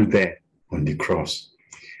shameful death on the cross.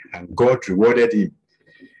 And God rewarded him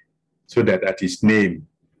so that at his name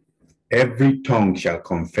every tongue shall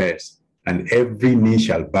confess and every knee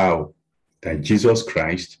shall bow that Jesus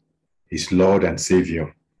Christ is Lord and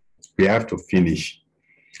Savior. We have to finish.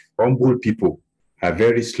 Humble people are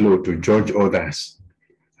very slow to judge others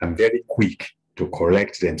and very quick to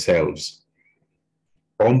correct themselves.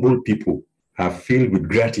 Humble people are filled with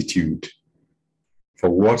gratitude for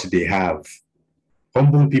what they have.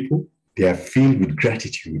 Humble people, they are filled with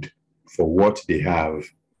gratitude for what they have.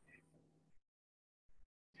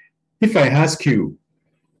 If I ask you,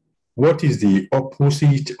 what is the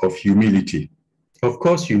opposite of humility? Of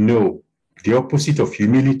course, you know the opposite of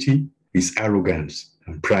humility is arrogance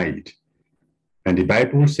and pride. And the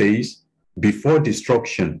Bible says, before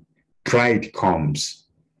destruction, pride comes.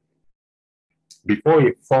 Before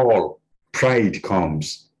a fall, pride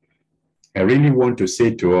comes. I really want to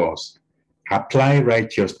say to us, apply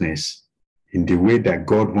righteousness in the way that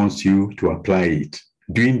God wants you to apply it,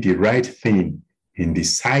 doing the right thing in the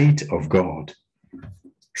sight of God,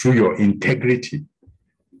 through your integrity,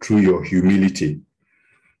 through your humility.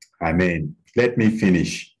 Amen. Let me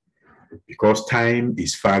finish, because time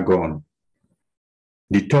is far gone.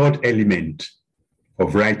 The third element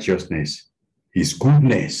of righteousness is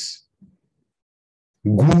goodness.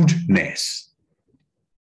 Goodness.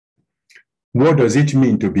 What does it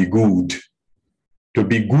mean to be good? To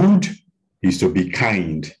be good is to be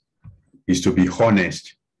kind, is to be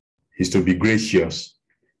honest, is to be gracious,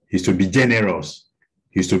 is to be generous,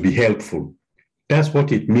 is to be helpful. That's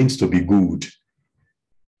what it means to be good.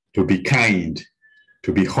 To be kind,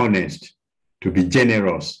 to be honest, to be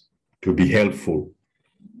generous, to be helpful,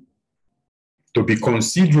 to be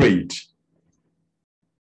considerate.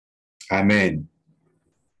 Amen.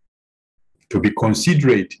 To be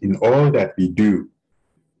considerate in all that we do.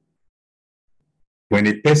 When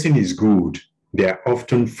a person is good, they are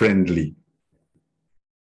often friendly.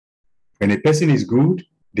 When a person is good,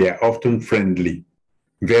 they are often friendly,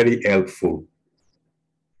 very helpful,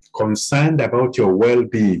 concerned about your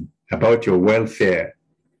well-being, about your welfare.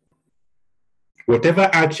 Whatever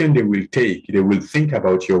action they will take, they will think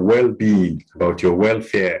about your well-being, about your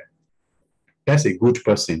welfare. That's a good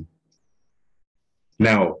person.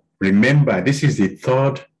 Now, remember, this is the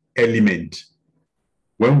third element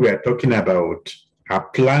when we are talking about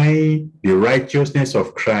applying the righteousness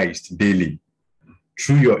of Christ daily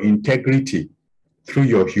through your integrity, through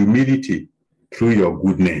your humility, through your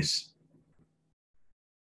goodness.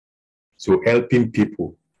 So helping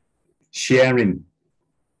people, sharing,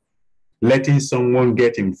 letting someone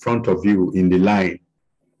get in front of you in the line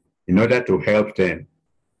in order to help them.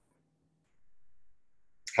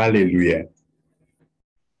 Hallelujah.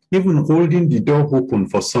 Even holding the door open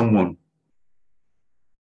for someone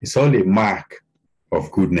is all a mark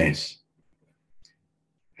of goodness.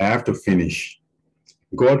 I have to finish.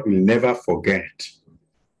 God will never forget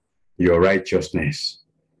your righteousness.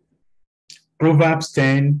 Proverbs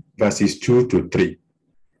 10, verses 2-3.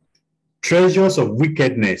 Treasures of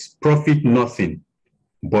wickedness profit nothing,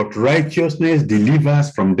 but righteousness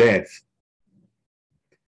delivers from death.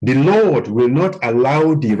 The Lord will not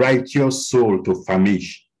allow the righteous soul to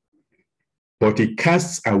famish, but he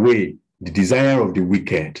casts away the desire of the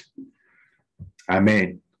wicked.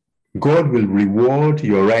 Amen. God will reward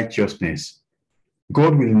your righteousness.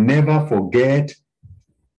 God will never forget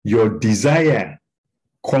your desire,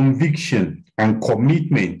 conviction, and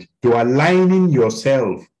commitment to aligning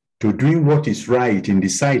yourself to doing what is right in the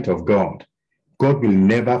sight of God. God will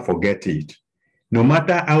never forget it. No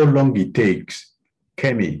matter how long it takes,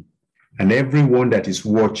 Kemi, and everyone that is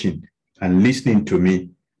watching and listening to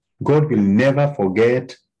me, God will never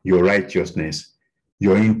forget your righteousness,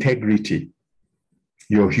 your integrity,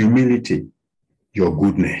 your humility, your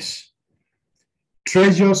goodness.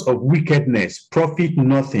 Treasures of wickedness profit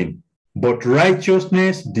nothing, but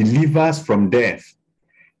righteousness delivers from death.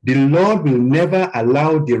 The Lord will never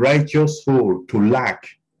allow the righteous soul to lack,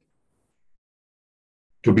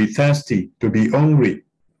 to be thirsty, to be hungry,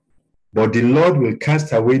 but the Lord will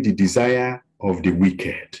cast away the desire of the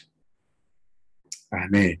wicked.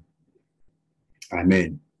 Amen.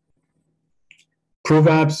 Amen.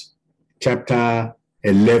 Proverbs chapter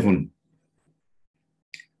 11,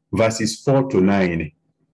 verses 4-9.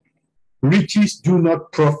 Riches do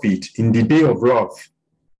not profit in the day of wrath,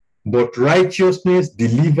 but righteousness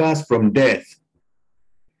delivers from death.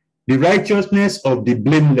 The righteousness of the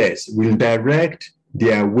blameless will direct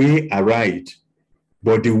their way aright,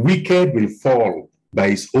 but the wicked will fall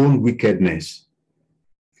by his own wickedness.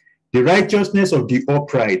 The righteousness of the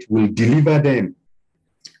upright will deliver them,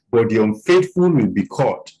 but the unfaithful will be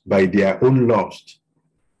caught by their own lust.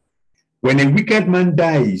 When a wicked man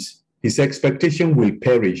dies, his expectation will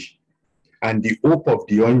perish, and the hope of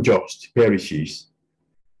the unjust perishes.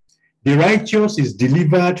 The righteous is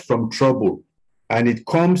delivered from trouble, and it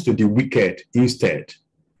comes to the wicked instead.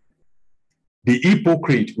 The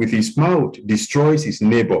hypocrite with his mouth destroys his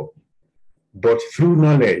neighbor, but through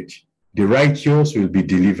knowledge, the righteous will be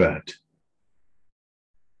delivered.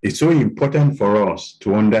 It's so important for us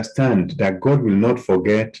to understand that God will not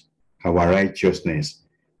forget our righteousness,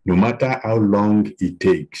 no matter how long it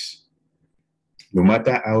takes. No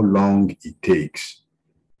matter how long it takes.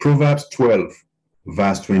 Proverbs 12,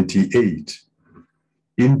 verse 28.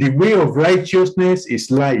 In the way of righteousness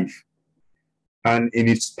is life, and in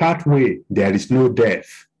its pathway there is no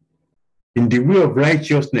death. In the way of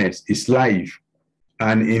righteousness is life,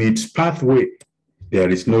 and in its pathway there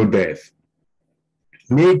is no death.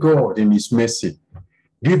 May God in his mercy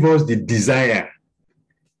give us the desire,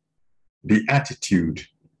 the attitude,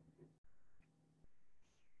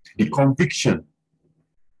 the conviction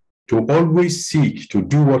to always seek to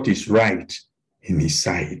do what is right in his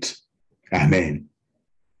sight. Amen.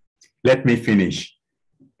 Let me finish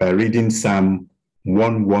by reading Psalm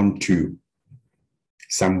 112.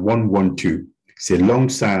 Psalm 112. It's a long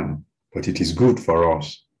psalm, but it is good for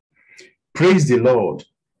us. Praise the Lord.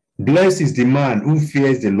 Blessed is the man who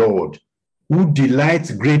fears the Lord, who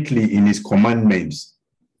delights greatly in his commandments.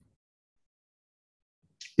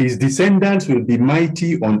 His descendants will be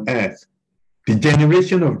mighty on earth. The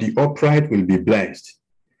generation of the upright will be blessed.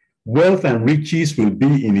 Wealth and riches will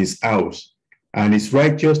be in his house, and his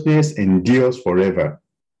righteousness endures forever.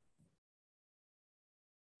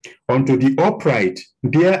 Unto the upright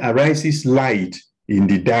there arises light in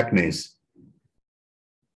the darkness.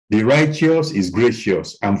 The righteous is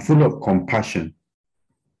gracious and full of compassion.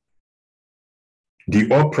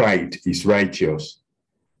 The upright is righteous.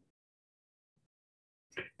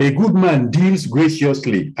 A good man deals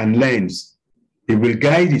graciously and lends. He will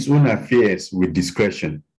guide his own affairs with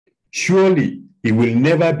discretion. Surely he will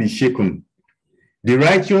never be shaken. The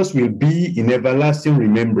righteous will be in everlasting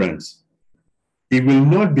remembrance. He will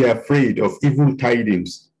not be afraid of evil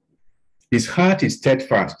tidings. His heart is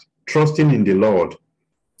steadfast, trusting in the Lord.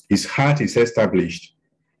 His heart is established.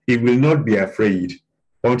 He will not be afraid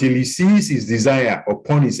until he sees his desire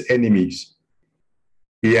upon his enemies.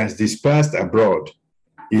 He has dispersed abroad.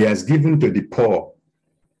 He has given to the poor.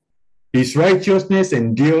 His righteousness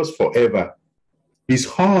endures forever. His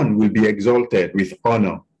horn will be exalted with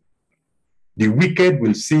honor. The wicked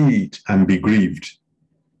will see it and be grieved.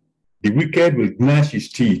 The wicked will gnash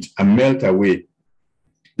his teeth and melt away.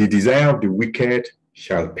 The desire of the wicked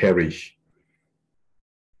shall perish.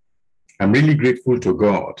 I'm really grateful to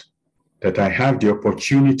God that I have the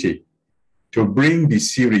opportunity to bring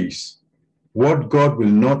this series, What God Will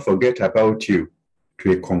Not Forget About You,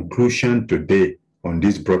 to a conclusion today on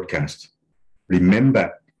this broadcast.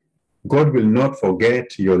 Remember, God will not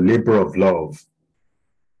forget your labor of love.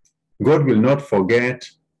 God will not forget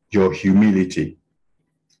your humility.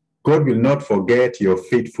 God will not forget your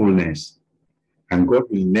faithfulness. And God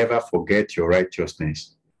will never forget your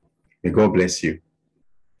righteousness. May God bless you.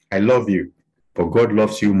 I love you, but God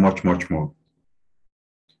loves you much, much more.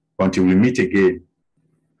 Until we meet again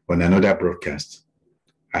on another broadcast,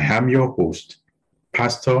 I am your host,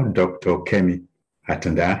 Pastor Dr. Kemi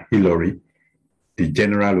Atanda Ilori, the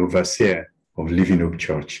General Overseer of Living Hope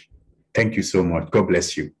Church. Thank you so much. God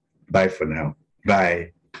bless you. Bye for now.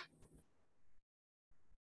 Bye.